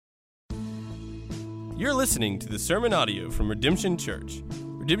You're listening to the sermon audio from Redemption Church.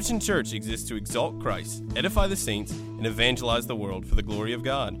 Redemption Church exists to exalt Christ, edify the saints, and evangelize the world for the glory of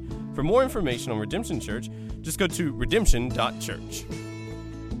God. For more information on Redemption Church, just go to redemption.church.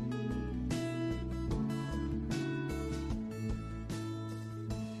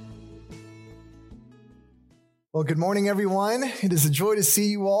 Well, good morning, everyone. It is a joy to see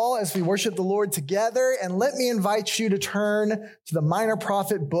you all as we worship the Lord together. And let me invite you to turn to the minor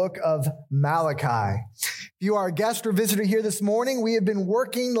prophet book of Malachi. If you are a guest or visitor here this morning, we have been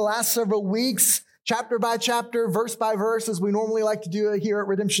working the last several weeks, chapter by chapter, verse by verse, as we normally like to do here at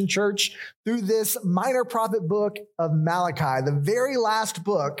Redemption Church, through this minor prophet book of Malachi, the very last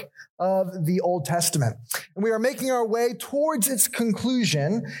book of the Old Testament. And we are making our way towards its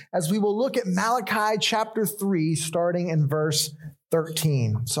conclusion as we will look at Malachi chapter 3, starting in verse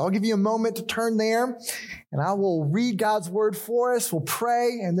 13. So I'll give you a moment to turn there, and I will read God's word for us. We'll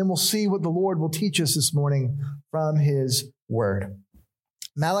pray, and then we'll see what the Lord will teach us this morning from his word.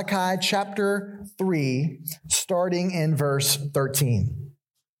 Malachi chapter 3, starting in verse 13.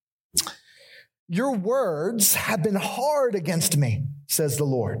 Your words have been hard against me, says the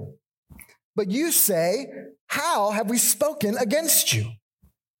Lord. But you say, how have we spoken against you?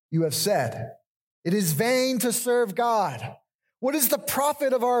 You have said, it is vain to serve God. What is the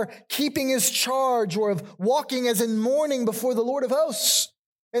profit of our keeping his charge or of walking as in mourning before the Lord of hosts?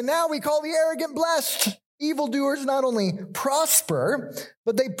 And now we call the arrogant blessed. Evildoers not only prosper,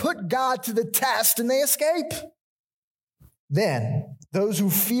 but they put God to the test and they escape. Then those who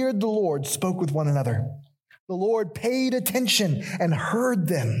feared the Lord spoke with one another. The Lord paid attention and heard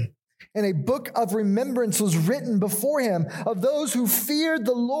them. And a book of remembrance was written before him of those who feared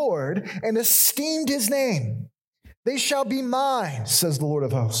the Lord and esteemed his name. They shall be mine, says the Lord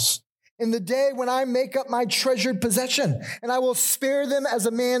of hosts, in the day when I make up my treasured possession, and I will spare them as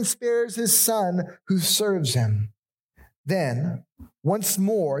a man spares his son who serves him. Then, once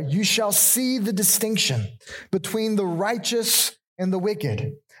more, you shall see the distinction between the righteous and the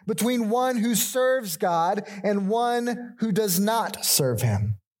wicked, between one who serves God and one who does not serve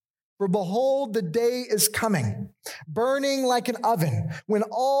him. For behold, the day is coming, burning like an oven, when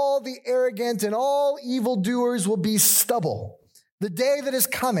all the arrogant and all evildoers will be stubble. The day that is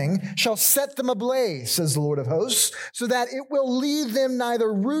coming shall set them ablaze, says the Lord of hosts, so that it will leave them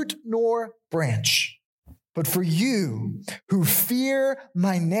neither root nor branch. But for you who fear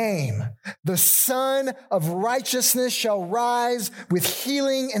my name, the Son of Righteousness shall rise with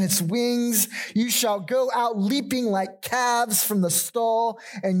healing in its wings. You shall go out leaping like calves from the stall,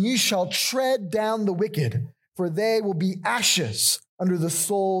 and you shall tread down the wicked, for they will be ashes under the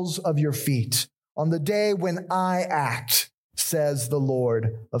soles of your feet on the day when I act, says the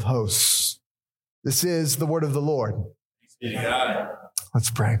Lord of hosts. This is the word of the Lord.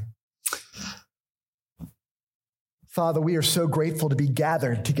 Let's pray. Father, we are so grateful to be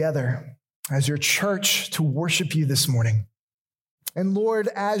gathered together as your church to worship you this morning. And Lord,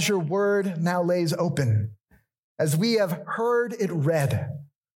 as your word now lays open, as we have heard it read,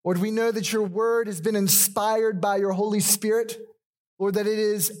 Lord, we know that your word has been inspired by your Holy Spirit, Lord, that it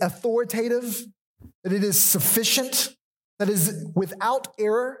is authoritative, that it is sufficient, that it is without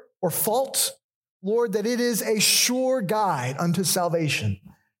error or fault, Lord, that it is a sure guide unto salvation.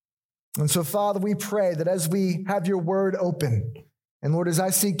 And so, Father, we pray that as we have your word open, and Lord, as I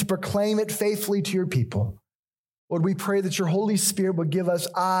seek to proclaim it faithfully to your people, Lord, we pray that your Holy Spirit will give us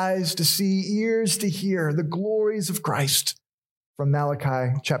eyes to see, ears to hear the glories of Christ from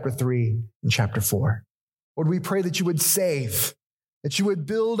Malachi chapter 3 and chapter 4. Lord, we pray that you would save, that you would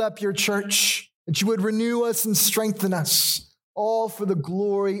build up your church, that you would renew us and strengthen us, all for the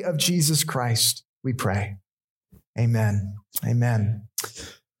glory of Jesus Christ, we pray. Amen. Amen.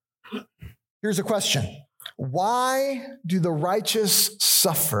 Here's a question. Why do the righteous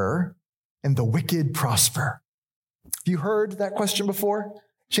suffer and the wicked prosper? Have you heard that question before?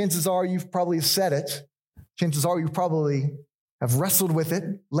 Chances are you've probably said it. Chances are you probably have wrestled with it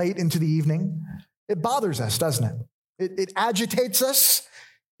late into the evening. It bothers us, doesn't it? It agitates us.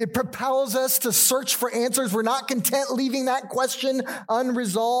 It propels us to search for answers. We're not content leaving that question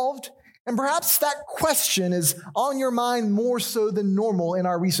unresolved. And perhaps that question is on your mind more so than normal in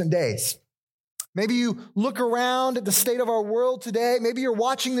our recent days. Maybe you look around at the state of our world today. Maybe you're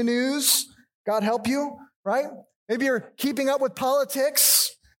watching the news. God help you, right? Maybe you're keeping up with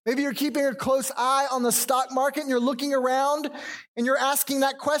politics. Maybe you're keeping a close eye on the stock market and you're looking around and you're asking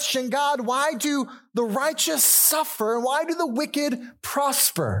that question, God, why do the righteous suffer and why do the wicked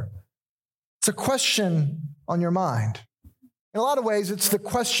prosper? It's a question on your mind. In a lot of ways, it's the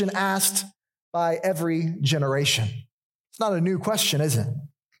question asked by every generation. It's not a new question, is it?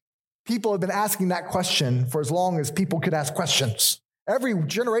 People have been asking that question for as long as people could ask questions. Every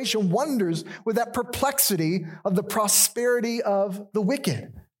generation wonders with that perplexity of the prosperity of the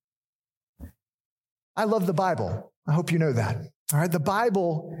wicked. I love the Bible. I hope you know that. All right, the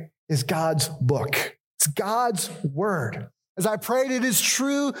Bible is God's book. It's God's word. As I prayed, it is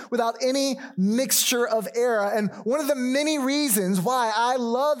true without any mixture of error. And one of the many reasons why I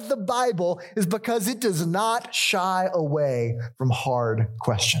love the Bible is because it does not shy away from hard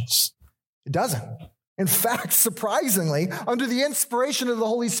questions. It doesn't. In fact, surprisingly, under the inspiration of the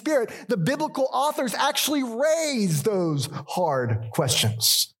Holy Spirit, the biblical authors actually raise those hard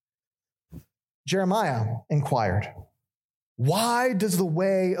questions. Jeremiah inquired, "Why does the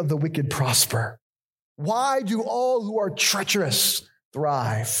way of the wicked prosper? Why do all who are treacherous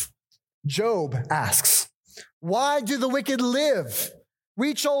thrive?" Job asks, "Why do the wicked live,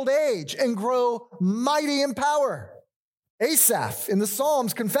 reach old age, and grow mighty in power?" Asaph in the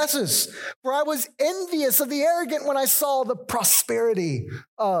Psalms confesses, "For I was envious of the arrogant when I saw the prosperity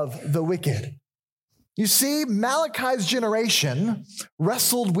of the wicked." You see, Malachi's generation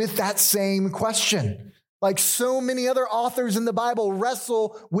wrestled with that same question. Like so many other authors in the Bible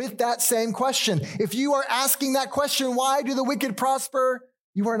wrestle with that same question. If you are asking that question, why do the wicked prosper?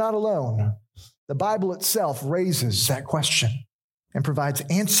 You are not alone. The Bible itself raises that question and provides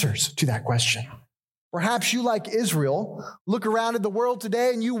answers to that question. Perhaps you, like Israel, look around at the world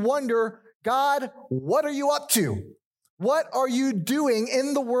today and you wonder, God, what are you up to? What are you doing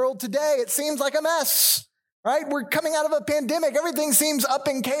in the world today? It seems like a mess, right? We're coming out of a pandemic. Everything seems up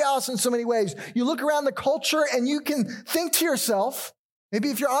in chaos in so many ways. You look around the culture and you can think to yourself,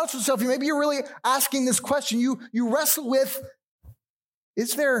 maybe if you're honest with yourself, maybe you're really asking this question. You wrestle with,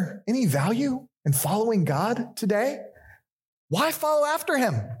 is there any value in following God today? Why follow after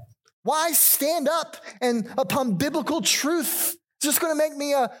him? Why stand up and upon biblical truth? It's just going to make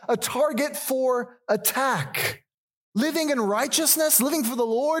me a target for attack. Living in righteousness, living for the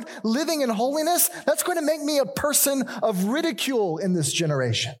Lord, living in holiness, that's going to make me a person of ridicule in this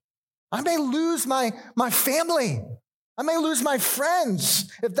generation. I may lose my family. I may lose my friends.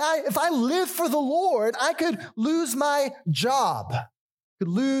 If I live for the Lord, I could lose my job, could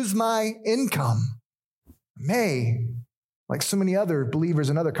lose my income. I may, like so many other believers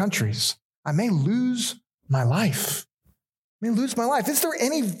in other countries, I may lose my life. I may lose my life. Is there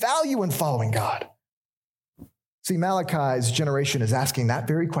any value in following God? See, Malachi's generation is asking that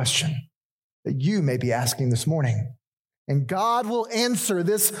very question that you may be asking this morning. And God will answer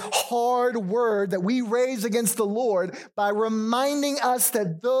this hard word that we raise against the Lord by reminding us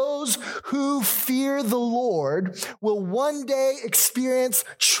that those who fear the Lord will one day experience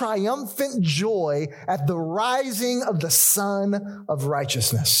triumphant joy at the rising of the Son of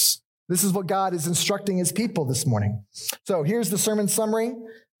Righteousness. This is what God is instructing his people this morning. So here's the sermon summary.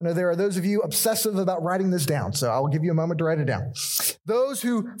 I know there are those of you obsessive about writing this down, so I'll give you a moment to write it down. Those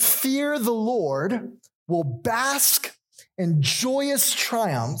who fear the Lord will bask in joyous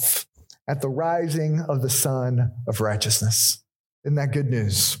triumph at the rising of the Son of Righteousness. Isn't that good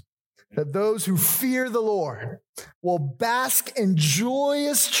news? That those who fear the Lord will bask in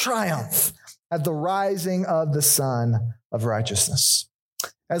joyous triumph at the rising of the Son of Righteousness.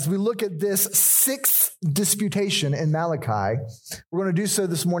 As we look at this sixth disputation in Malachi, we're going to do so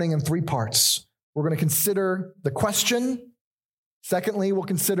this morning in three parts. We're going to consider the question. Secondly, we'll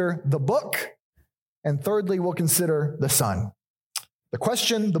consider the book. And thirdly, we'll consider the Son. The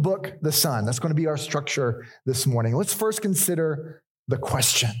question, the book, the Son. That's going to be our structure this morning. Let's first consider the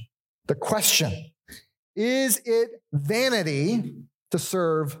question. The question, is it vanity to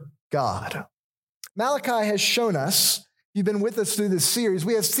serve God? Malachi has shown us, you've been with us through this series,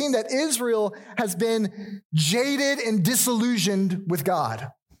 we have seen that Israel has been jaded and disillusioned with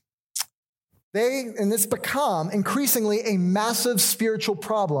God. And it's become increasingly a massive spiritual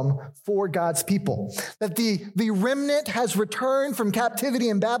problem for God's people. That the remnant has returned from captivity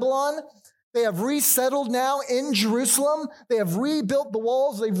in Babylon. They have resettled now in Jerusalem. They have rebuilt the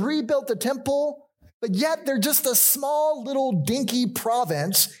walls. They've rebuilt the temple. But yet they're just a small little dinky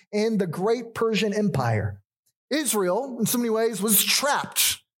province in the great Persian Empire. Israel, in so many ways, was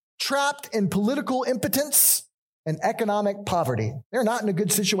trapped in political impotence and economic poverty. They're not in a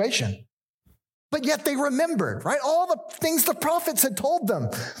good situation. But yet they remembered, right? All the things the prophets had told them.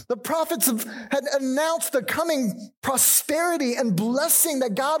 The prophets had announced the coming prosperity and blessing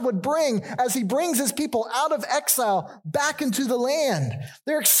that God would bring as he brings his people out of exile back into the land.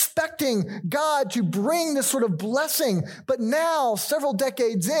 They're expecting God to bring this sort of blessing. But now, several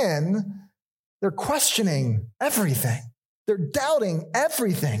decades in, they're questioning everything. They're doubting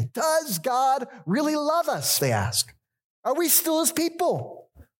everything. Does God really love us, they ask? Are we still his people?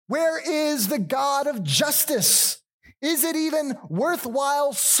 Where is the God of justice? Is it even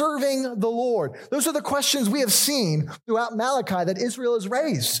worthwhile serving the Lord? Those are the questions we have seen throughout Malachi that Israel has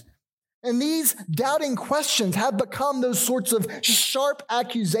raised. And these doubting questions have become those sorts of sharp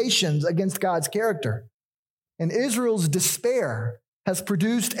accusations against God's character. And Israel's despair has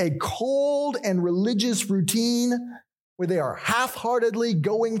produced a cold and religious routine where they are half-heartedly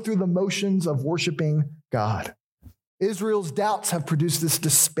going through the motions of worshiping God. Israel's doubts have produced this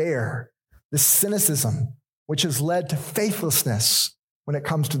despair, this cynicism, which has led to faithlessness when it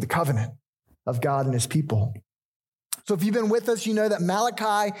comes to the covenant of God and his people. So if you've been with us, you know that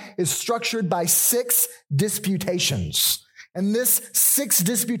Malachi is structured by 6 disputations. And this 6th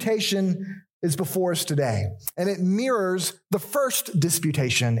disputation is before us today. And it mirrors the first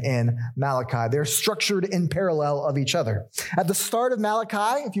disputation in Malachi. They're structured in parallel of each other. At the start of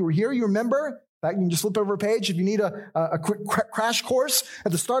Malachi, if you were here, you remember, in fact, you can just flip over a page if you need a quick crash course.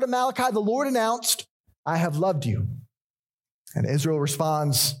 At the start of Malachi, the Lord announced, "I have loved you." And Israel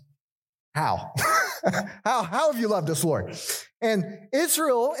responds, "How?" How have you loved us, Lord? And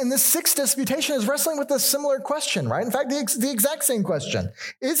Israel, in this 6th disputation, is wrestling with a similar question, right? In fact, the exact same question.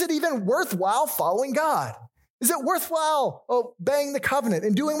 Is it even worthwhile following God? Is it worthwhile obeying the covenant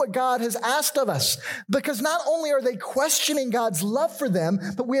and doing what God has asked of us? Because not only are they questioning God's love for them,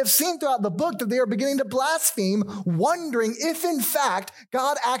 but we have seen throughout the book that they are beginning to blaspheme, wondering if, in fact,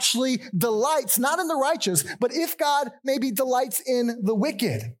 God actually delights, not in the righteous, but if God maybe delights in the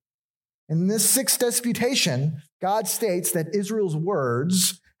wicked. In this 6th disputation, God states that Israel's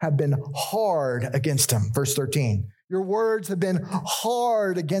words have been hard against him. Verse 13, "Your words have been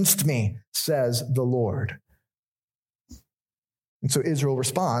hard against me, says the Lord." And so Israel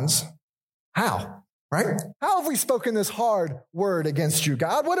responds, "How?" Right? "How have we spoken this hard word against you,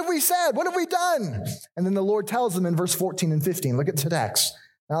 God? What have we said? What have we done?" And then the Lord tells them in verse 14 and 15. Look at the text.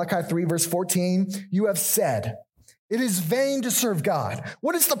 Malachi 3, verse 14, "You have said, 'It is vain to serve God.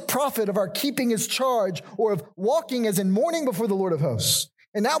 What is the profit of our keeping his charge or of walking as in mourning before the Lord of hosts?'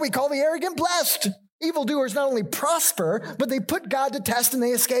 And now we call the arrogant blessed. Evildoers not only prosper, but they put God to test and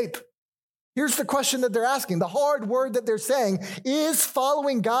they escape." Here's the question that they're asking. The hard word that they're saying, is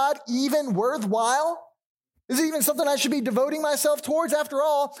following God even worthwhile? Is it even something I should be devoting myself towards? After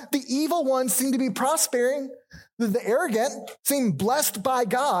all, the evil ones seem to be prospering. The arrogant seem blessed by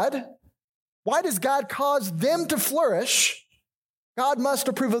God. Why does God cause them to flourish? God must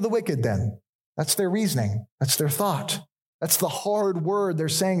approve of the wicked then. That's their reasoning. That's their thought. That's the hard word they're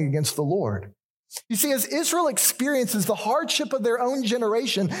saying against the Lord. You see, as Israel experiences the hardship of their own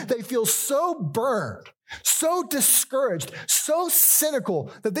generation, they feel so burned, so discouraged, so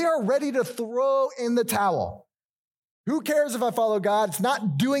cynical that they are ready to throw in the towel. Who cares if I follow God? It's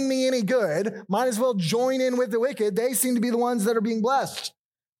not doing me any good. Might as well join in with the wicked. They seem to be the ones that are being blessed.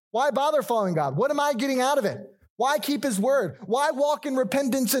 Why bother following God? What am I getting out of it? Why keep his word? Why walk in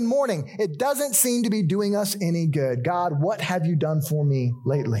repentance and mourning? It doesn't seem to be doing us any good. God, what have you done for me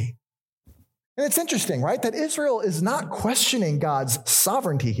lately? And it's interesting, right? That Israel is not questioning God's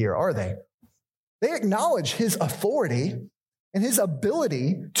sovereignty here, are they? They acknowledge his authority and his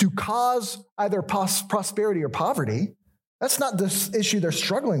ability to cause either prosperity or poverty. That's not the issue they're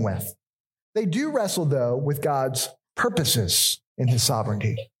struggling with. They do wrestle, though, with God's purposes in his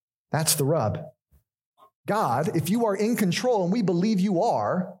sovereignty. That's the rub. God, if you are in control, and we believe you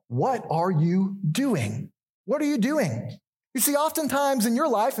are, what are you doing? What are you doing? You see, oftentimes in your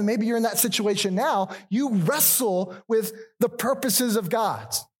life, and maybe you're in that situation now, you wrestle with the purposes of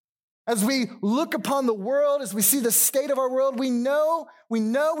God. As we look upon the world, as we see the state of our world, we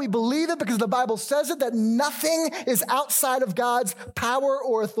believe it because the Bible says it, that nothing is outside of God's power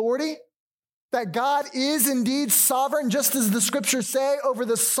or authority. That God is indeed sovereign, just as the scriptures say, over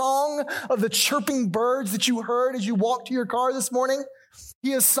the song of the chirping birds that you heard as you walked to your car this morning.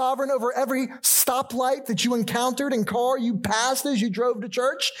 He is sovereign over every stoplight that you encountered and car you passed as you drove to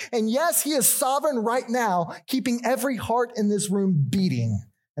church. And yes, he is sovereign right now, keeping every heart in this room beating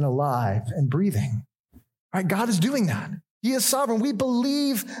and alive and breathing. Right? God is doing that. He is sovereign. We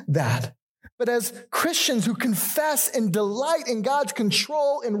believe that. But as Christians who confess and delight in God's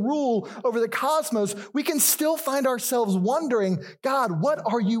control and rule over the cosmos, we can still find ourselves wondering, God, what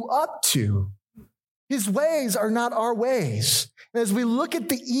are you up to? His ways are not our ways. And as we look at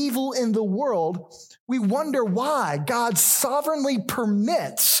the evil in the world, we wonder why God sovereignly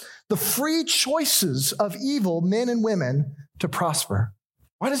permits the free choices of evil men and women to prosper.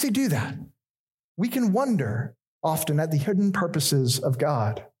 Why does he do that? We can wonder often at the hidden purposes of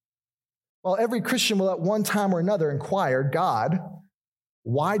God. While every Christian will at one time or another inquire, God,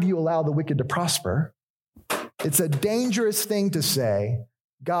 why do you allow the wicked to prosper? It's a dangerous thing to say,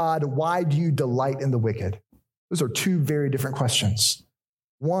 God, why do you delight in the wicked? Those are two very different questions.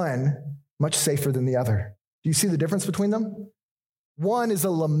 One, much safer than the other. Do you see the difference between them? One is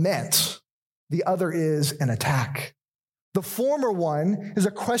a lament. The other is an attack. The former one is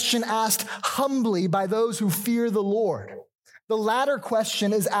a question asked humbly by those who fear the Lord. The latter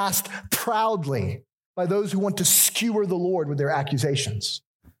question is asked proudly by those who want to skewer the Lord with their accusations.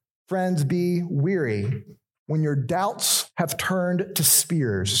 Friends, be weary when your doubts have turned to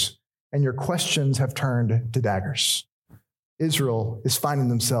spears and your questions have turned to daggers. Israel is finding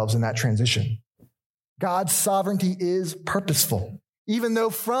themselves in that transition. God's sovereignty is purposeful. Even though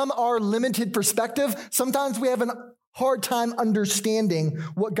from our limited perspective, sometimes we have a hard time understanding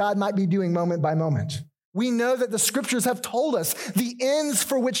what God might be doing moment by moment. We know that the scriptures have told us the ends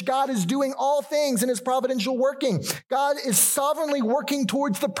for which God is doing all things in his providential working. God is sovereignly working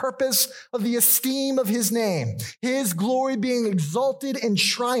towards the purpose of the esteem of his name, his glory being exalted and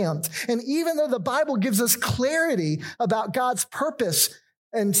triumphed. And even though the Bible gives us clarity about God's purpose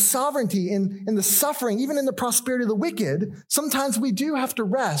and sovereignty in the suffering, even in the prosperity of the wicked, sometimes we do have to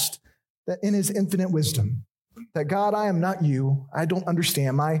rest that in his infinite wisdom. That God, I am not you. I don't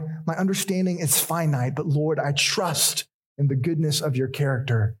understand. My understanding is finite, but Lord, I trust in the goodness of your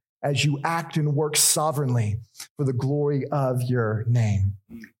character as you act and work sovereignly for the glory of your name.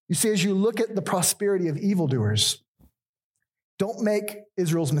 You see, as you look at the prosperity of evildoers, don't make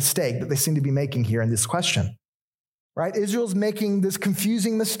Israel's mistake that they seem to be making here in this question, right? Israel's making this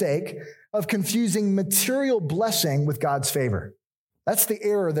confusing mistake of confusing material blessing with God's favor. That's the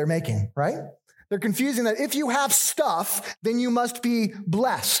error they're making, right? They're confusing that if you have stuff, then you must be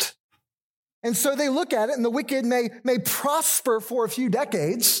blessed. And so they look at it, and the wicked may prosper for a few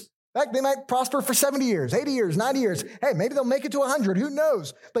decades. In fact, they might prosper for 70 years, 80 years, 90 years. Hey, maybe they'll make it to 100. Who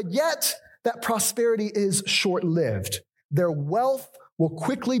knows? But yet, that prosperity is short-lived. Their wealth will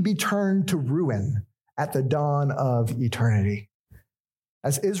quickly be turned to ruin at the dawn of eternity.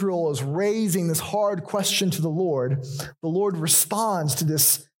 As Israel is raising this hard question to the Lord responds to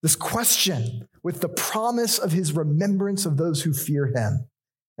this question with the promise of his remembrance of those who fear him.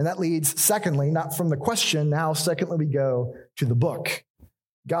 And that leads, secondly, not from the question, now secondly, we go to the book.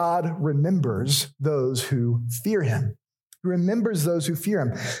 God remembers those who fear him. He remembers those who fear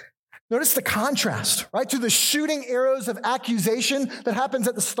him. Notice the contrast, right? To the shooting arrows of accusation that happens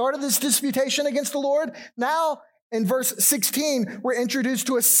at the start of this disputation against the Lord. Now, in verse 16, we're introduced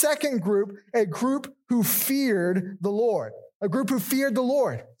to a second group, a group who feared the Lord. A group who feared the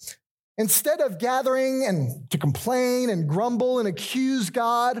Lord. Instead of gathering and to complain and grumble and accuse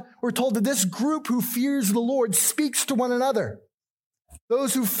God, we're told that this group who fears the Lord speaks to one another.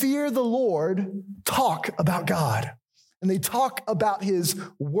 Those who fear the Lord talk about God. And they talk about his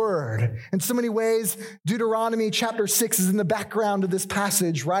word. In so many ways, Deuteronomy chapter 6 is in the background of this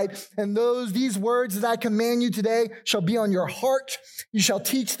passage, right? And these words that I command you today shall be on your heart. You shall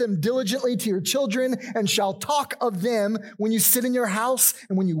teach them diligently to your children and shall talk of them when you sit in your house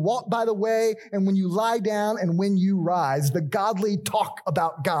and when you walk by the way and when you lie down and when you rise. The godly talk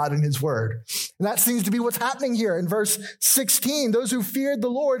about God and his word. And that seems to be what's happening here in verse 16. Those who feared the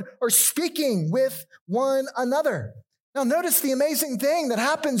Lord are speaking with one another. Now, notice the amazing thing that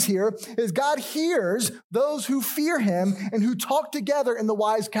happens here is God hears those who fear him and who talk together in the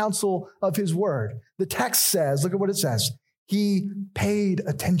wise counsel of his word. The text says, look at what it says. He paid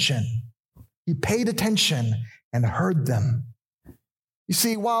attention. He paid attention and heard them. You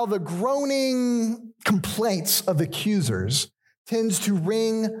see, while the groaning complaints of accusers tends to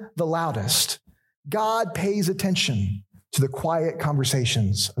ring the loudest, God pays attention to the quiet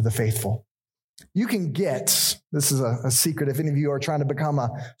conversations of the faithful. You can get, this is a secret if any of you are trying to become a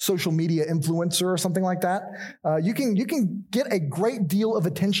social media influencer or something like that, you can get a great deal of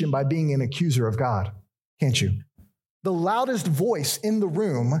attention by being an accuser of God, can't you? The loudest voice in the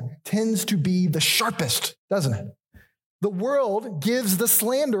room tends to be the sharpest, doesn't it? The world gives the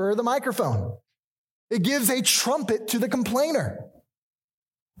slanderer the microphone. It gives a trumpet to the complainer.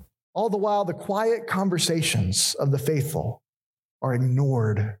 All the while, the quiet conversations of the faithful are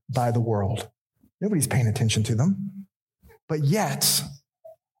ignored by the world. Nobody's paying attention to them. But yet,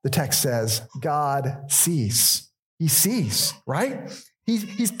 the text says, God sees. He sees, right?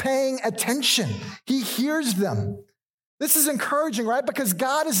 He's paying attention. He hears them. This is encouraging, right? Because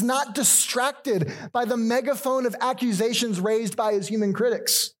God is not distracted by the megaphone of accusations raised by his human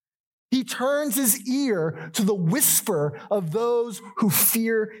critics. He turns his ear to the whisper of those who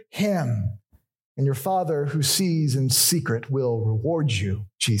fear him. And your Father who sees in secret will reward you,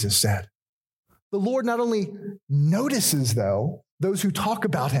 Jesus said. The Lord not only notices, though, those who talk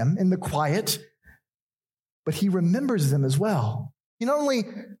about him in the quiet, but he remembers them as well. He not only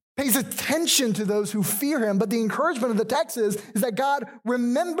pays attention to those who fear him, but the encouragement of the text is that God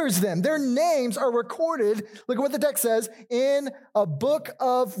remembers them. Their names are recorded, look at what the text says, in a book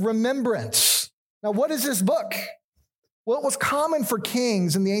of remembrance. Now, what is this book? Well, it was common for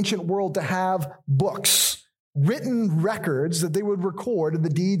kings in the ancient world to have books, written records that they would record of the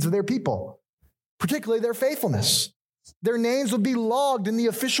deeds of their people, particularly their faithfulness. Their names would be logged in the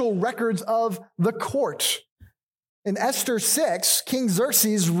official records of the court. In Esther 6, King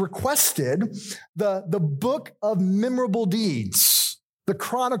Xerxes requested the book of memorable deeds, the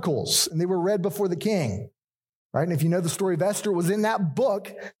Chronicles, and they were read before the king. Right? And if you know the story of Esther, it was in that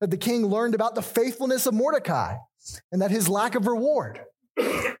book that the king learned about the faithfulness of Mordecai and that his lack of reward.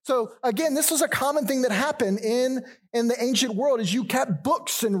 So again, this was a common thing that happened in the ancient world, is you kept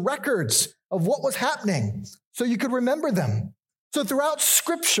books and records of what was happening so you could remember them. So throughout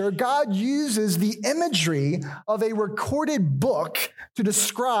Scripture, God uses the imagery of a recorded book to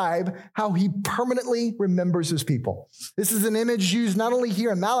describe how he permanently remembers his people. This is an image used not only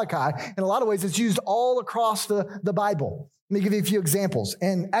here in Malachi, in a lot of ways it's used all across the Bible. Let me give you a few examples.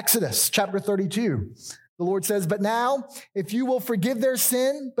 In Exodus chapter 32, the Lord says, "But now, if you will forgive their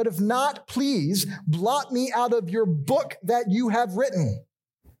sin, but if not, please blot me out of your book that you have written."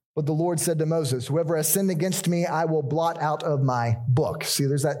 But the Lord said to Moses, "Whoever has sinned against me, I will blot out of my book." See,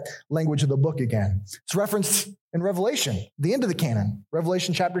 there's that language of the book again. It's referenced in Revelation, the end of the canon,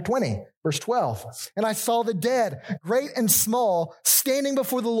 Revelation chapter 20, verse 12. "And I saw the dead, great and small, standing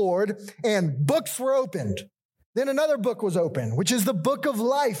before the Lord, and books were opened. Then another book was opened, which is the book of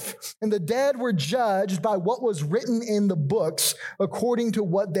life. And the dead were judged by what was written in the books according to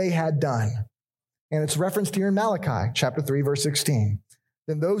what they had done." And it's referenced here in Malachi chapter 3, verse 16.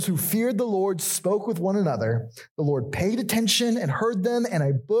 "Then those who feared the Lord spoke with one another. The Lord paid attention and heard them, and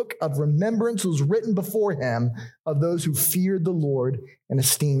a book of remembrance was written before him of those who feared the Lord and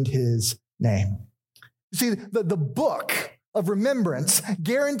esteemed his name." You see, the book of remembrance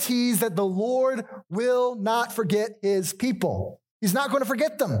guarantees that the Lord will not forget his people. He's not going to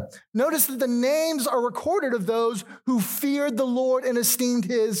forget them. Notice that the names are recorded of those who feared the Lord and esteemed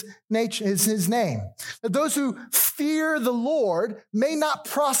his name. That those who fear the Lord may not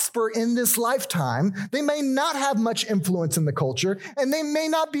prosper in this lifetime. They may not have much influence in the culture, and they may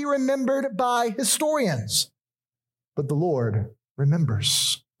not be remembered by historians. But the Lord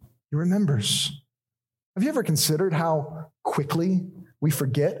remembers. He remembers. Have you ever considered how quickly we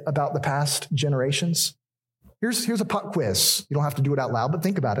forget about the past generations? Here's a pop quiz. You don't have to do it out loud, but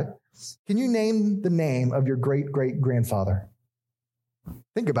think about it. Can you name the name of your great-great-grandfather?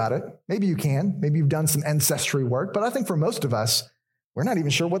 Think about it. Maybe you can. Maybe you've done some ancestry work, but I think for most of us, we're not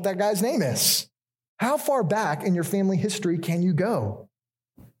even sure what that guy's name is. How far back in your family history can you go?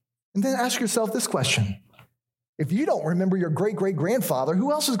 And then ask yourself this question. If you don't remember your great-great-grandfather,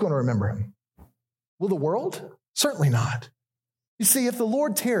 who else is going to remember him? Will the world? Certainly not. You see, if the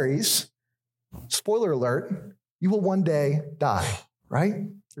Lord tarries, spoiler alert, you will one day die, right?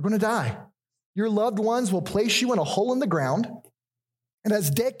 You're going to die. Your loved ones will place you in a hole in the ground, and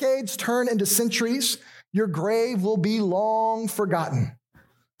as decades turn into centuries, your grave will be long forgotten.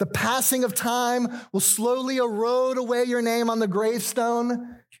 The passing of time will slowly erode away your name on the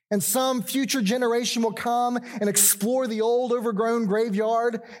gravestone, and some future generation will come and explore the old overgrown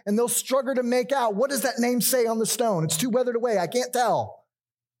graveyard, and they'll struggle to make out, what does that name say on the stone? It's too weathered away. I can't tell.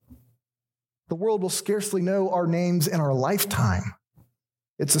 The world will scarcely know our names in our lifetime.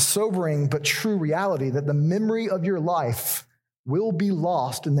 It's a sobering but true reality that the memory of your life will be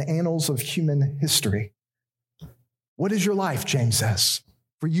lost in the annals of human history. What is your life, James says?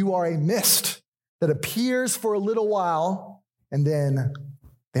 For you are a mist that appears for a little while and then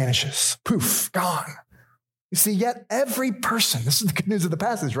vanishes. Poof, gone. You see, yet every person, this is the good news of the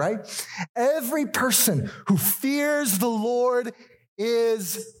passage, right? Every person who fears the Lord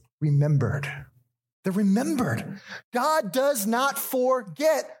is remembered. They're remembered. God does not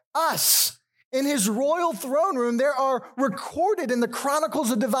forget us. In his royal throne room, there are recorded in the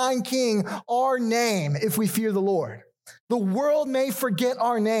Chronicles of Divine King our name if we fear the Lord. The world may forget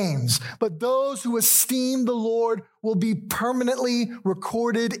our names, but those who esteem the Lord will be permanently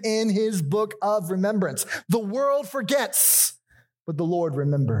recorded in his book of remembrance. The world forgets, but the Lord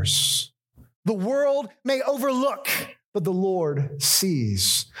remembers. The world may overlook, but the Lord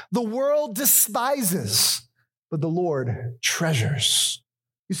sees. The world despises, but the Lord treasures.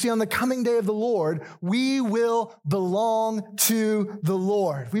 You see, on the coming day of the Lord, we will belong to the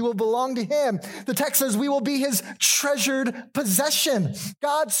Lord. We will belong to him. The text says we will be his treasured possession.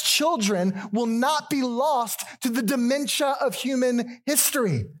 God's children will not be lost to the dementia of human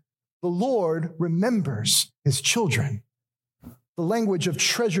history. The Lord remembers his children. The language of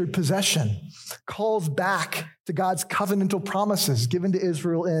treasured possession calls back to God's covenantal promises given to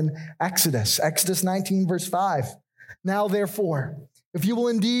Israel in Exodus. Exodus 19, verse 5. Now, therefore, if you will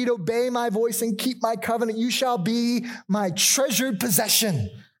indeed obey my voice and keep my covenant, you shall be my treasured possession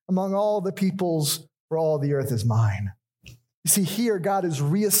among all the peoples, for all the earth is mine. You see, here God is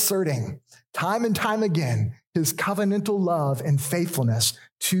reasserting time and time again his covenantal love and faithfulness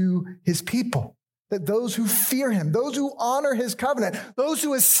to his people. That those who fear him, those who honor his covenant, those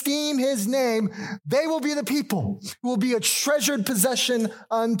who esteem his name, they will be the people who will be a treasured possession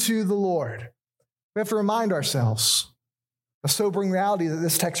unto the Lord. We have to remind ourselves a sobering reality that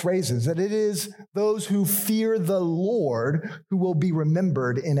this text raises, that it is those who fear the Lord who will be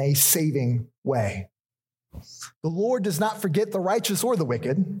remembered in a saving way. The Lord does not forget the righteous or the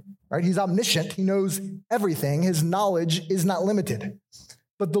wicked, right? He's omniscient. He knows everything. His knowledge is not limited.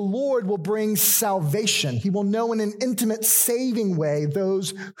 But the Lord will bring salvation. He will know in an intimate, saving way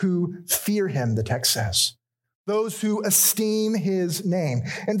those who fear him, the text says. Those who esteem his name.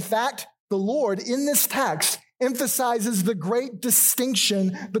 In fact, the Lord in this text emphasizes the great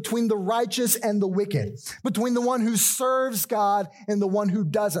distinction between the righteous and the wicked, between the one who serves God and the one who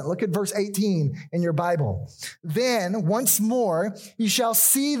doesn't. Look at verse 18 in your Bible. Then, once more, you shall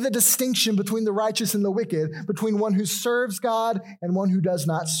see the distinction between the righteous and the wicked, between one who serves God and one who does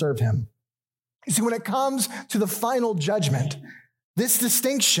not serve him. You see, when it comes to the final judgment, this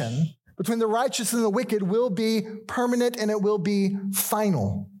distinction between the righteous and the wicked will be permanent and it will be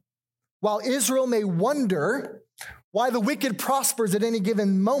final. While Israel may wonder why the wicked prospers at any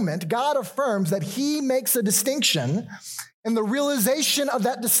given moment, God affirms that he makes a distinction, and the realization of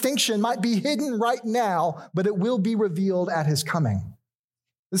that distinction might be hidden right now, but it will be revealed at his coming.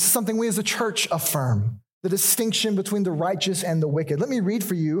 This is something we as a church affirm, the distinction between the righteous and the wicked. Let me read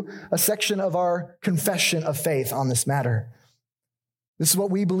for you a section of our confession of faith on this matter. This is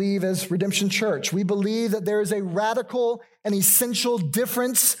what we believe as Redemption Church. We believe that there is a radical and essential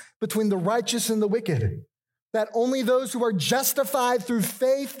difference between the righteous and the wicked. That only those who are justified through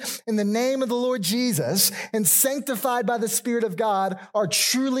faith in the name of the Lord Jesus and sanctified by the Spirit of God are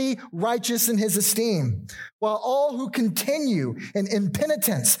truly righteous in his esteem, while all who continue in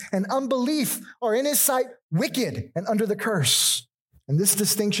impenitence and unbelief are in his sight wicked and under the curse. And this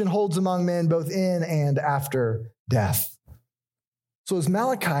distinction holds among men both in and after death. So as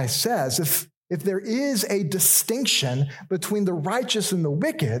Malachi says, if there is a distinction between the righteous and the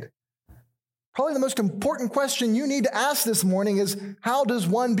wicked, probably the most important question you need to ask this morning is, how does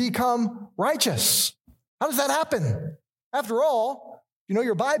one become righteous? How does that happen? After all, you know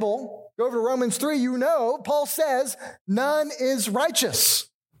your Bible, go over to Romans 3, you know, Paul says, none is righteous.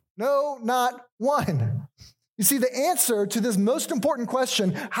 No, not one. You see, the answer to this most important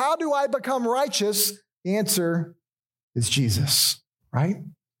question, how do I become righteous? The answer is Jesus. Right?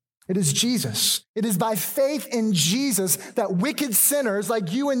 It is Jesus. It is by faith in Jesus that wicked sinners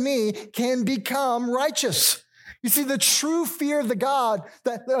like you and me can become righteous. You see, the true fear of God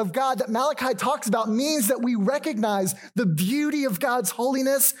that Malachi talks about means that we recognize the beauty of God's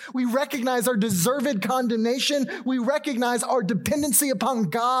holiness. We recognize our deserved condemnation. We recognize our dependency upon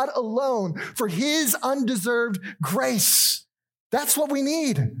God alone for his undeserved grace. That's what we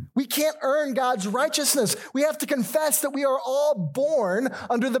need. We can't earn God's righteousness. We have to confess that we are all born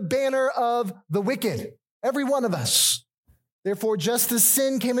under the banner of the wicked, every one of us. Therefore, just as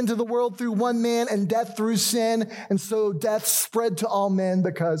sin came into the world through one man and death through sin, and so death spread to all men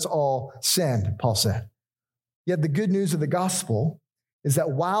because all sinned, Paul said. Yet the good news of the gospel is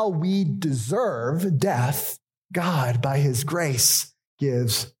that while we deserve death, God, by his grace,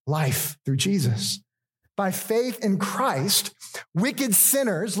 gives life through Jesus. By faith in Christ, wicked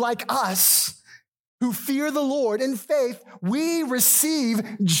sinners like us who fear the Lord in faith, we receive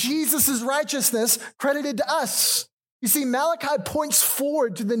Jesus' righteousness credited to us. You see, Malachi points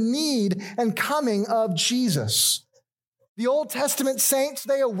forward to the need and coming of Jesus. The Old Testament saints,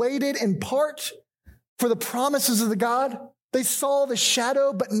 they awaited in part for the promises of the God. They saw the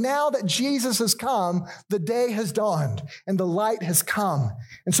shadow, but now that Jesus has come, the day has dawned and the light has come.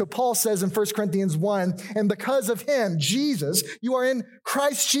 And so Paul says in 1 Corinthians 1, and because of him, Jesus, you are in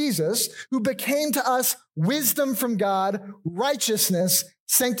Christ Jesus, who became to us wisdom from God, righteousness,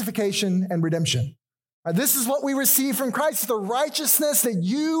 sanctification, and redemption. This is what we receive from Christ. The righteousness that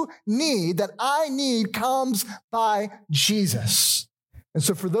you need, that I need, comes by Jesus. And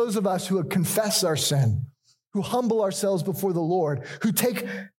so for those of us who have confessed our sin, who humble ourselves before the Lord, who take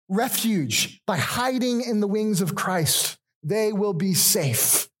refuge by hiding in the wings of Christ, they will be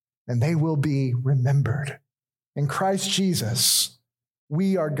safe and they will be remembered. In Christ Jesus,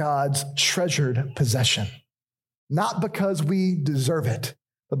 we are God's treasured possession. not because we deserve it,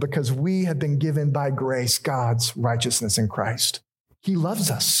 but because we have been given by grace God's righteousness in Christ. He loves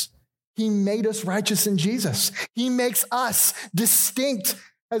us. He made us righteous in Jesus. He makes us distinct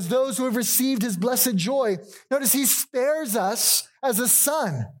as those who have received his blessed joy. Notice he spares us as a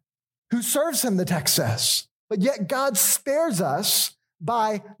son who serves him, the text says. But yet God spares us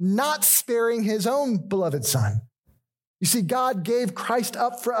by not sparing his own beloved son. You see, God gave Christ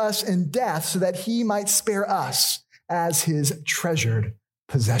up for us in death so that he might spare us as his treasured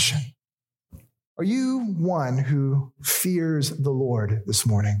possession. Are you one who fears the Lord this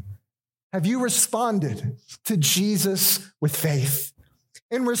morning? Have you responded to Jesus with faith?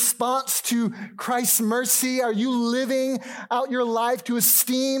 In response to Christ's mercy, are you living out your life to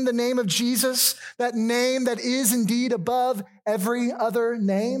esteem the name of Jesus, that name that is indeed above every other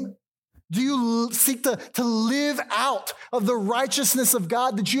name? Do you seek to live out of the righteousness of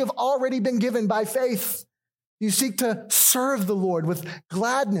God that you have already been given by faith? Do you seek to serve the Lord with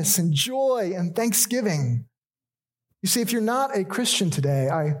gladness and joy and thanksgiving? You see, if you're not a Christian today,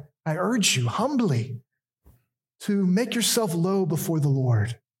 I urge you humbly to make yourself low before the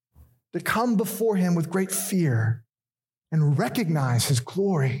Lord, to come before him with great fear and recognize his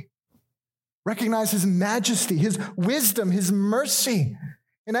glory, recognize his majesty, his wisdom, his mercy.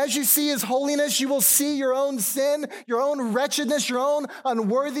 And as you see his holiness, you will see your own sin, your own wretchedness, your own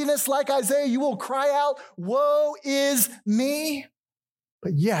unworthiness. Like Isaiah, you will cry out, "Woe is me."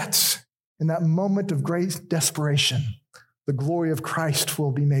 But yet, in that moment of great desperation, the glory of Christ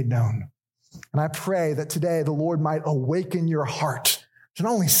will be made known. And I pray that today the Lord might awaken your heart to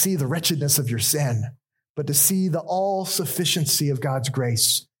not only see the wretchedness of your sin, but to see the all-sufficiency of God's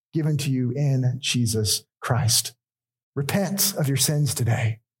grace given to you in Jesus Christ. Repent of your sins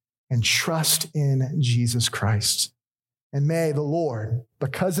today and trust in Jesus Christ. And may the Lord,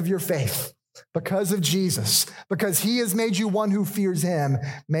 because of your faith, because of Jesus, because he has made you one who fears him,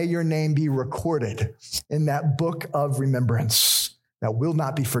 may your name be recorded in that book of remembrance that will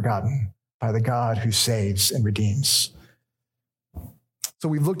not be forgotten by the God who saves and redeems. So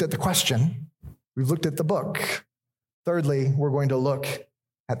we've looked at the question. We've looked at the book. Thirdly, we're going to look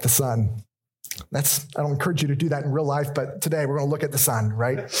at the Son. I don't encourage you to do that in real life, but today we're going to look at the Son,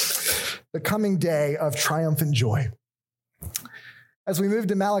 right? The coming day of triumphant joy. As we move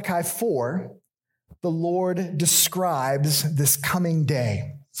to Malachi 4, the Lord describes this coming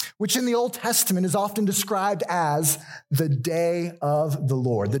day, which in the Old Testament is often described as the day of the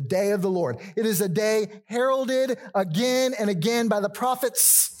Lord, the day of the Lord. It is a day heralded again and again by the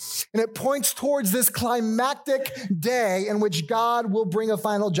prophets, and it points towards this climactic day in which God will bring a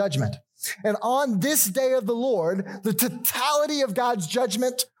final judgment. And on this day of the Lord, the totality of God's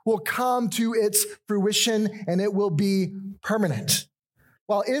judgment will come to its fruition, and it will be permanent.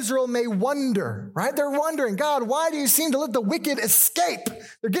 While Israel may wonder, right? They're wondering, God, why do you seem to let the wicked escape?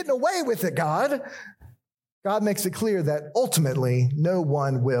 They're getting away with it, God. God makes it clear that ultimately no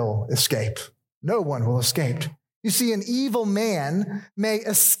one will escape. No one will escape. You see, an evil man may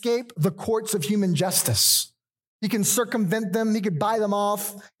escape the courts of human justice. He can circumvent them. He could buy them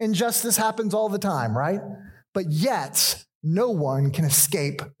off. Injustice happens all the time, right? But yet, no one can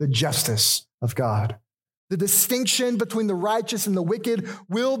escape the justice of God. The distinction between the righteous and the wicked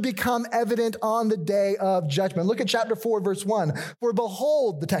will become evident on the day of judgment. Look at chapter 4, verse 1. For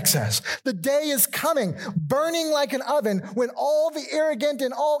behold, the text says, the day is coming, burning like an oven, when all the arrogant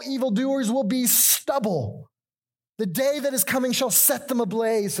and all evildoers will be stubble. The day that is coming shall set them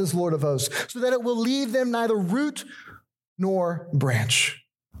ablaze, says Lord of hosts, so that it will leave them neither root nor branch.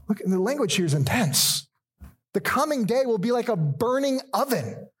 Look, the language here is intense. The coming day will be like a burning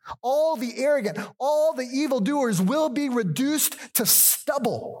oven. All the arrogant, all the evildoers will be reduced to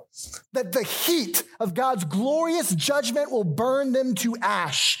stubble. That the heat of God's glorious judgment will burn them to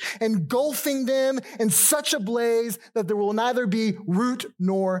ash, engulfing them in such a blaze that there will neither be root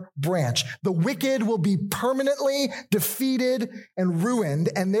nor branch. The wicked will be permanently defeated and ruined,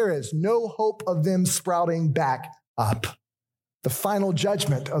 and there is no hope of them sprouting back up. The final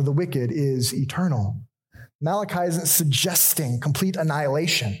judgment of the wicked is eternal. Malachi isn't suggesting complete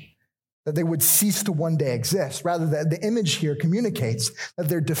annihilation, that they would cease to one day exist. Rather, that the image here communicates that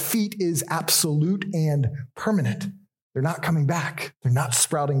their defeat is absolute and permanent. They're not coming back. They're not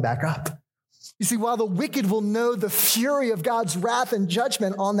sprouting back up. You see, while the wicked will know the fury of God's wrath and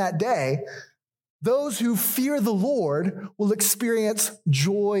judgment on that day, those who fear the Lord will experience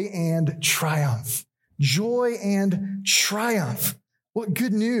joy and triumph. Joy and triumph. What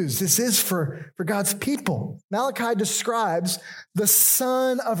good news this is for God's people. Malachi describes the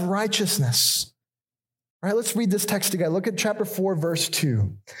Son of Righteousness, All right, let's read this text together. Look at chapter 4, verse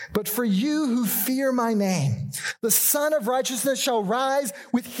 2. But for you who fear my name, the Son of Righteousness shall rise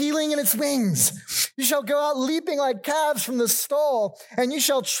with healing in its wings. You shall go out leaping like calves from the stall, and you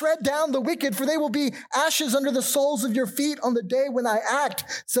shall tread down the wicked, for they will be ashes under the soles of your feet on the day when I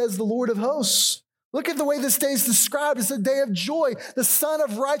act, says the Lord of hosts. Look at the way this day is described. It's a day of joy. The Son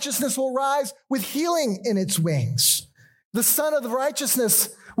of Righteousness will rise with healing in its wings. The Son of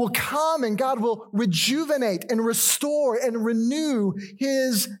Righteousness will come, and God will rejuvenate and restore and renew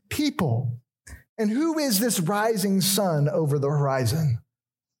his people. And who is this rising sun over the horizon?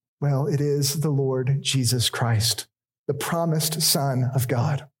 Well, it is the Lord Jesus Christ, the promised Son of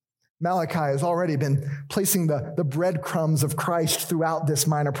God. Malachi has already been placing the breadcrumbs of Christ throughout this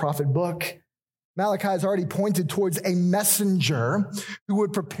minor prophet book. Malachi has already pointed towards a messenger who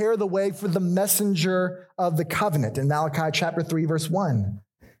would prepare the way for the messenger of the covenant in Malachi chapter 3, verse 1.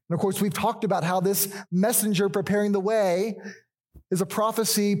 And of course, we've talked about how this messenger preparing the way is a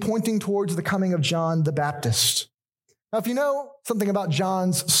prophecy pointing towards the coming of John the Baptist. Now, if you know something about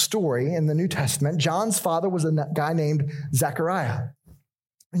John's story in the New Testament, John's father was a guy named Zechariah.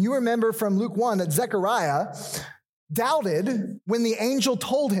 And you remember from Luke 1 that Zechariah doubted when the angel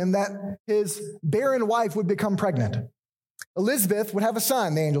told him that his barren wife would become pregnant. Elizabeth would have a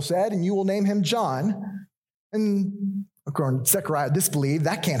son, the angel said, and you will name him John. And according to Zechariah disbelieved,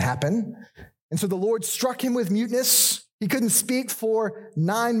 that can't happen. And so the Lord struck him with muteness. He couldn't speak for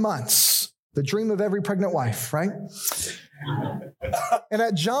 9 months. The dream of every pregnant wife, right? And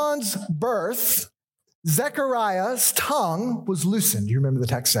at John's birth, Zechariah's tongue was loosened. You remember the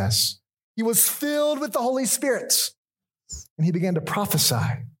text says. He was filled with the Holy Spirit, and he began to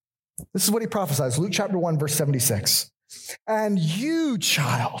prophesy. This is what he prophesies, Luke chapter 1, verse 76. And you,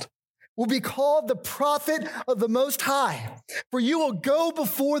 child, will be called the prophet of the Most High, for you will go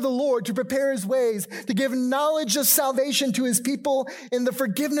before the Lord to prepare his ways, to give knowledge of salvation to his people in the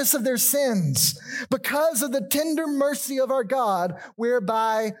forgiveness of their sins, because of the tender mercy of our God,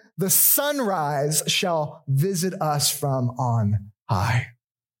 whereby the sunrise shall visit us from on high.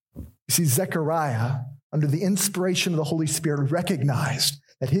 You see, Zechariah, under the inspiration of the Holy Spirit, recognized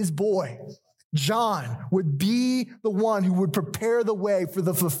that his boy, John, would be the one who would prepare the way for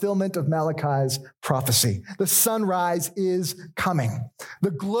the fulfillment of Malachi's prophecy. The sunrise is coming.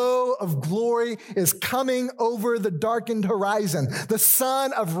 The glow of glory is coming over the darkened horizon. The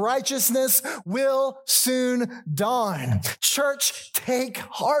sun of righteousness will soon dawn. Church, take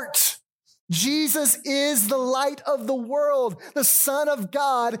heart. Jesus is the light of the world. The Son of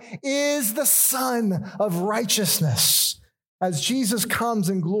God is the Son of righteousness. As Jesus comes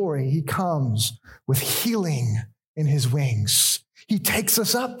in glory, he comes with healing in his wings. He takes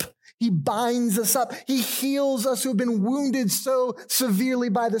us up. He binds us up. He heals us who have been wounded so severely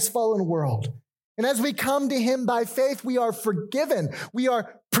by this fallen world. And as we come to him by faith, we are forgiven. We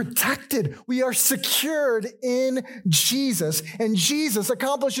are protected. We are secured in Jesus. And Jesus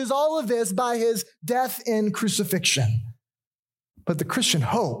accomplishes all of this by his death and crucifixion. But the Christian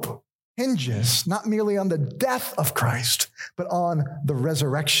hope hinges not merely on the death of Christ, but on the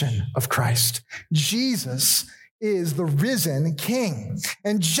resurrection of Christ. Jesus is the risen King.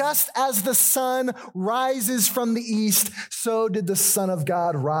 And just as the sun rises from the east, so did the Son of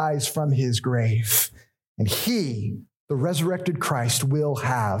God rise from his grave. And he, the resurrected Christ, will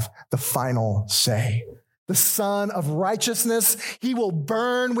have the final say. The Son of Righteousness, he will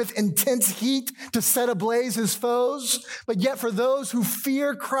burn with intense heat to set ablaze his foes. But yet for those who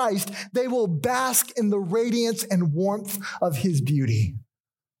fear Christ, they will bask in the radiance and warmth of his beauty.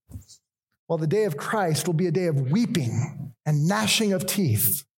 While the day of Christ will be a day of weeping and gnashing of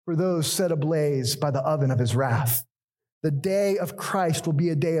teeth for those set ablaze by the oven of his wrath, the day of Christ will be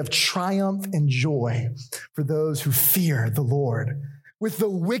a day of triumph and joy for those who fear the Lord. With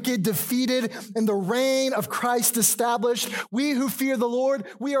the wicked defeated and the reign of Christ established, we who fear the Lord,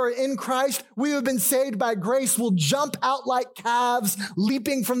 we are in Christ, we who have been saved by grace, will jump out like calves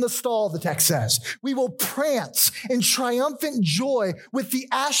leaping from the stall, the text says. We will prance in triumphant joy with the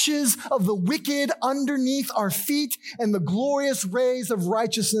ashes of the wicked underneath our feet and the glorious rays of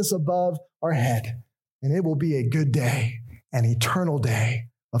righteousness above our head. And it will be a good day, an eternal day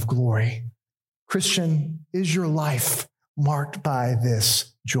of glory. Christian, is your life marked by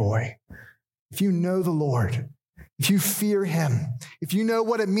this joy? If you know the Lord, if you fear him, if you know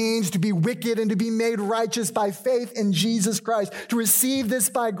what it means to be wicked and to be made righteous by faith in Jesus Christ, to receive this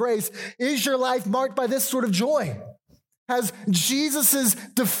by grace, is your life marked by this sort of joy? Has Jesus'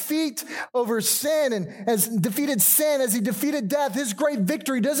 defeat over sin and has defeated sin, as he defeated death, his great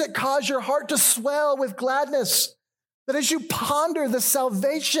victory, does it cause your heart to swell with gladness? That as you ponder the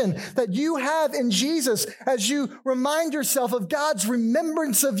salvation that you have in Jesus, as you remind yourself of God's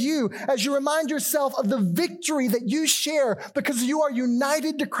remembrance of you, as you remind yourself of the victory that you share because you are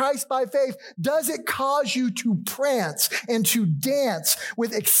united to Christ by faith, does it cause you to prance and to dance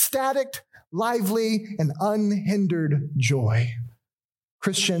with ecstatic, lively, and unhindered joy?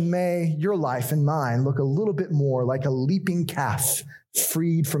 Christian, may your life and mine look a little bit more like a leaping calf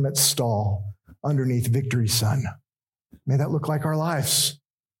freed from its stall underneath victory's sun. May that look like our lives.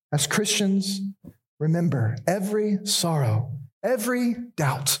 As Christians, remember every sorrow, every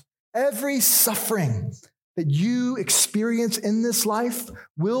doubt, every suffering that you experience in this life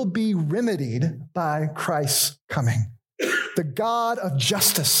will be remedied by Christ's coming. The God of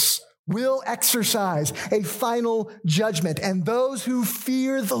justice will exercise a final judgment, and those who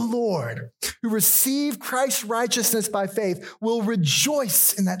fear the Lord, who receive Christ's righteousness by faith, will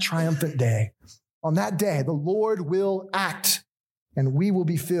rejoice in that triumphant day. On that day, the Lord will act, and we will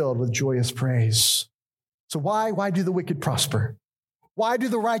be filled with joyous praise. So why do the wicked prosper? Why do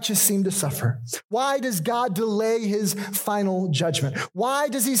the righteous seem to suffer? Why does God delay his final judgment? Why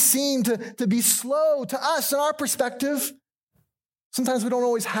does he seem to be slow to us in our perspective? Sometimes we don't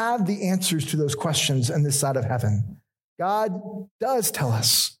always have the answers to those questions on this side of heaven. God does tell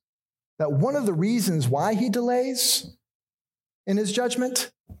us that one of the reasons why he delays in his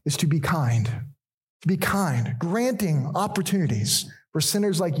judgment is to be kind. To be kind, granting opportunities for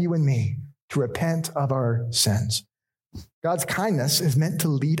sinners like you and me to repent of our sins. God's kindness is meant to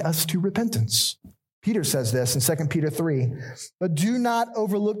lead us to repentance. Peter says this in 2 Peter 3, but do not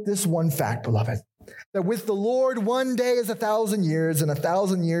overlook this one fact, beloved, that with the Lord 1 day is 1,000 years and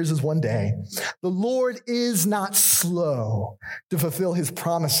 1,000 years is 1 day. The Lord is not slow to fulfill his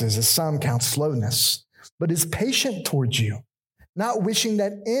promises, as some count slowness, but is patient towards you, not wishing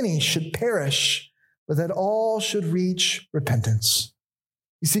that any should perish, but that all should reach repentance.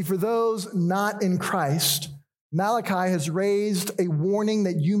 You see, for those not in Christ, Malachi has raised a warning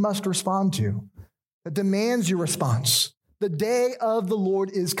that you must respond to, that demands your response. The day of the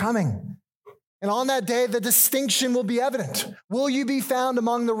Lord is coming. And on that day, the distinction will be evident. Will you be found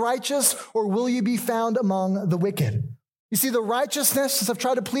among the righteous, or will you be found among the wicked? You see, the righteousness, as I've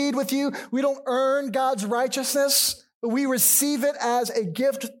tried to plead with you, we don't earn God's righteousness, but we receive it as a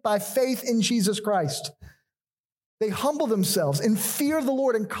gift by faith in Jesus Christ. They humble themselves in fear of the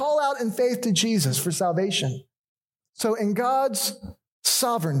Lord and call out in faith to Jesus for salvation. So in God's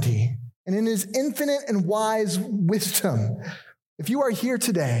sovereignty and in his infinite and wise wisdom, if you are here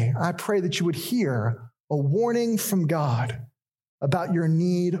today, I pray that you would hear a warning from God about your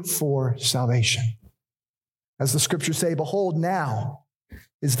need for salvation. As the scriptures say, behold, now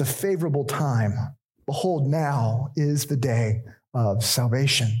is the favorable time. Behold, now is the day of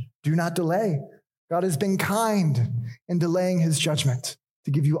salvation. Do not delay. God has been kind in delaying his judgment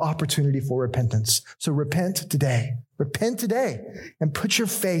to give you opportunity for repentance. So repent today. Repent today and put your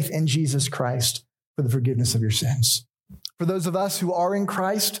faith in Jesus Christ for the forgiveness of your sins. For those of us who are in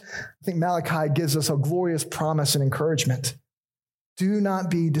Christ, I think Malachi gives us a glorious promise and encouragement. Do not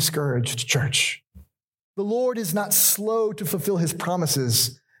be discouraged, church. The Lord is not slow to fulfill his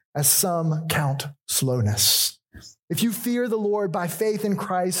promises, as some count slowness. If you fear the Lord by faith in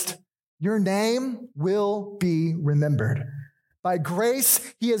Christ, your name will be remembered. By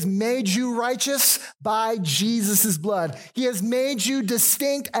grace, he has made you righteous by Jesus' blood. He has made you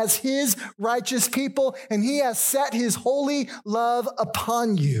distinct as his righteous people, and he has set his holy love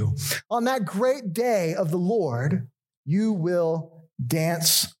upon you. On that great day of the Lord, you will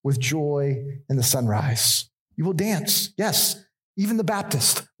dance with joy in the sunrise. You will dance. Yes, even the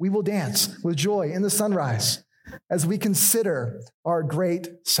Baptist, we will dance with joy in the sunrise as we consider our great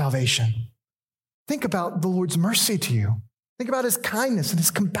salvation. Think about the Lord's mercy to you. Think about his kindness and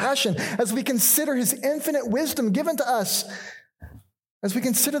his compassion as we consider his infinite wisdom given to us, as we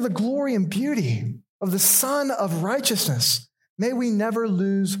consider the glory and beauty of the Son of righteousness. May we never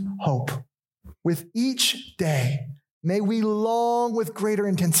lose hope. With each day, may we long with greater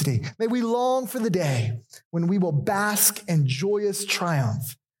intensity. May we long for the day when we will bask in joyous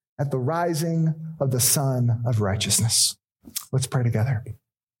triumph at the rising of the Son of righteousness. Let's pray together.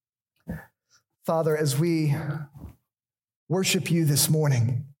 Father, as we worship you this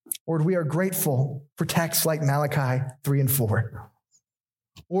morning, Lord, we are grateful for texts like Malachi 3 and 4.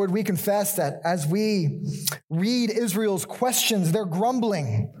 Lord, we confess that as we read Israel's questions, their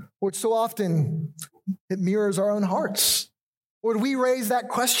grumbling, Lord, so often it mirrors our own hearts. Lord, we raise that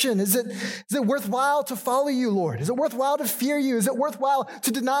question. Is it worthwhile to follow you, Lord? Is it worthwhile to fear you? Is it worthwhile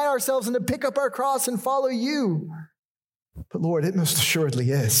to deny ourselves and to pick up our cross and follow you? But Lord, it most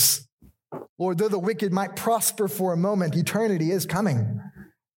assuredly is. Lord, though the wicked might prosper for a moment, eternity is coming.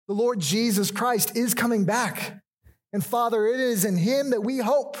 The Lord Jesus Christ is coming back. And Father, it is in him that we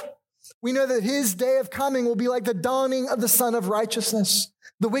hope. We know that his day of coming will be like the dawning of the Sun of Righteousness.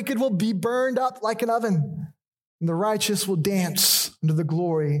 The wicked will be burned up like an oven, and the righteous will dance under the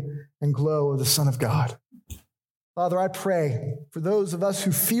glory and glow of the Son of God. Father, I pray for those of us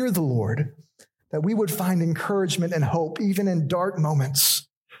who fear the Lord, that we would find encouragement and hope even in dark moments,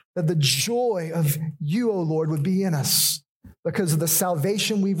 that the joy of you, O Lord, would be in us because of the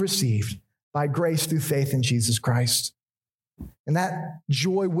salvation we've received by grace through faith in Jesus Christ. And that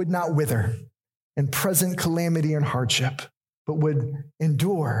joy would not wither in present calamity and hardship, but would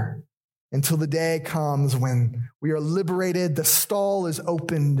endure until the day comes when we are liberated, the stall is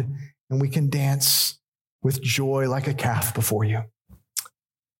opened, and we can dance with joy like a calf before you.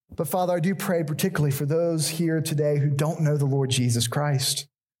 But Father, I do pray particularly for those here today who don't know the Lord Jesus Christ.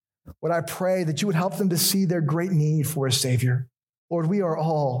 Lord, I pray that you would help them to see their great need for a Savior. Lord, we are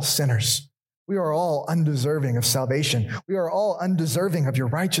all sinners. We are all undeserving of salvation. We are all undeserving of your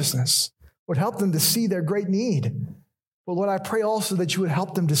righteousness. Lord, help them to see their great need. But Lord, I pray also that you would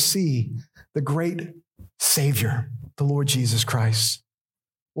help them to see the great Savior, the Lord Jesus Christ.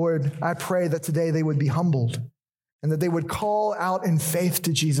 Lord, I pray that today they would be humbled and that they would call out in faith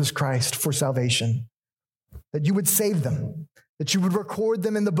to Jesus Christ for salvation, that you would save them, that you would record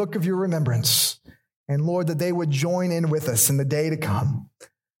them in the book of your remembrance, and Lord, that they would join in with us in the day to come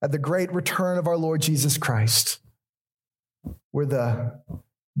at the great return of our Lord Jesus Christ, where the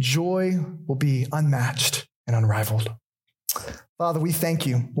joy will be unmatched and unrivaled. Father, we thank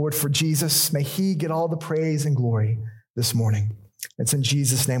you, Lord, for Jesus. May he get all the praise and glory this morning. It's in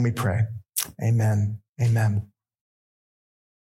Jesus' name we pray. Amen. Amen.